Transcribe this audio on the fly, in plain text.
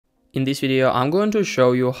In this video, I'm going to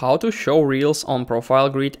show you how to show reels on profile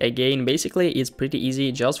grid. Again, basically it's pretty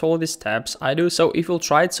easy, just follow the steps I do. So if you'll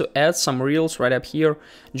try to add some reels right up here,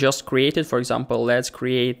 just create it. For example, let's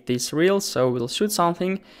create this reel. So we'll shoot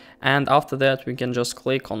something, and after that we can just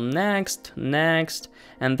click on next,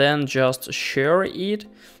 and then just share it.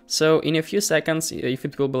 So in a few seconds, if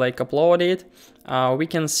it will be like uploaded, we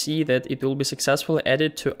can see that it will be successfully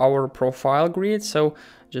added to our profile grid. So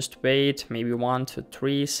just wait maybe 1 to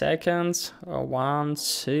 3 seconds. 1,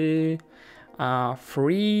 2,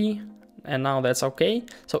 3, and now that's okay.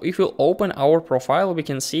 So if we'll open our profile, we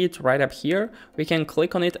can see it right up here. We can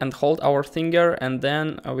click on it and hold our finger, and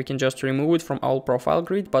then we can just remove it from our profile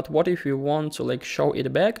grid. But what if we want to like show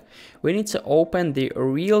it back? We need to open the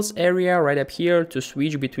reels area right up here to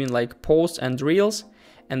switch between like posts and reels,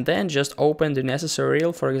 and then just open the necessary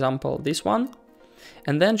reel, for example this one,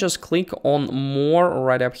 and then just click on more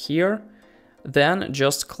right up here. Then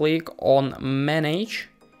just click on manage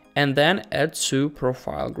and then add to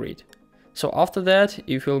profile grid. So after that,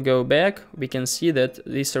 if we'll go back, we can see that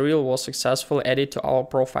this reel was successfully added to our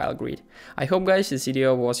profile grid. I hope guys this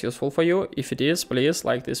video was useful for you. If it is, please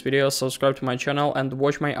like this video, subscribe to my channel and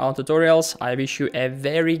watch my other tutorials. I wish you a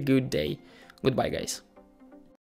very good day. Goodbye guys.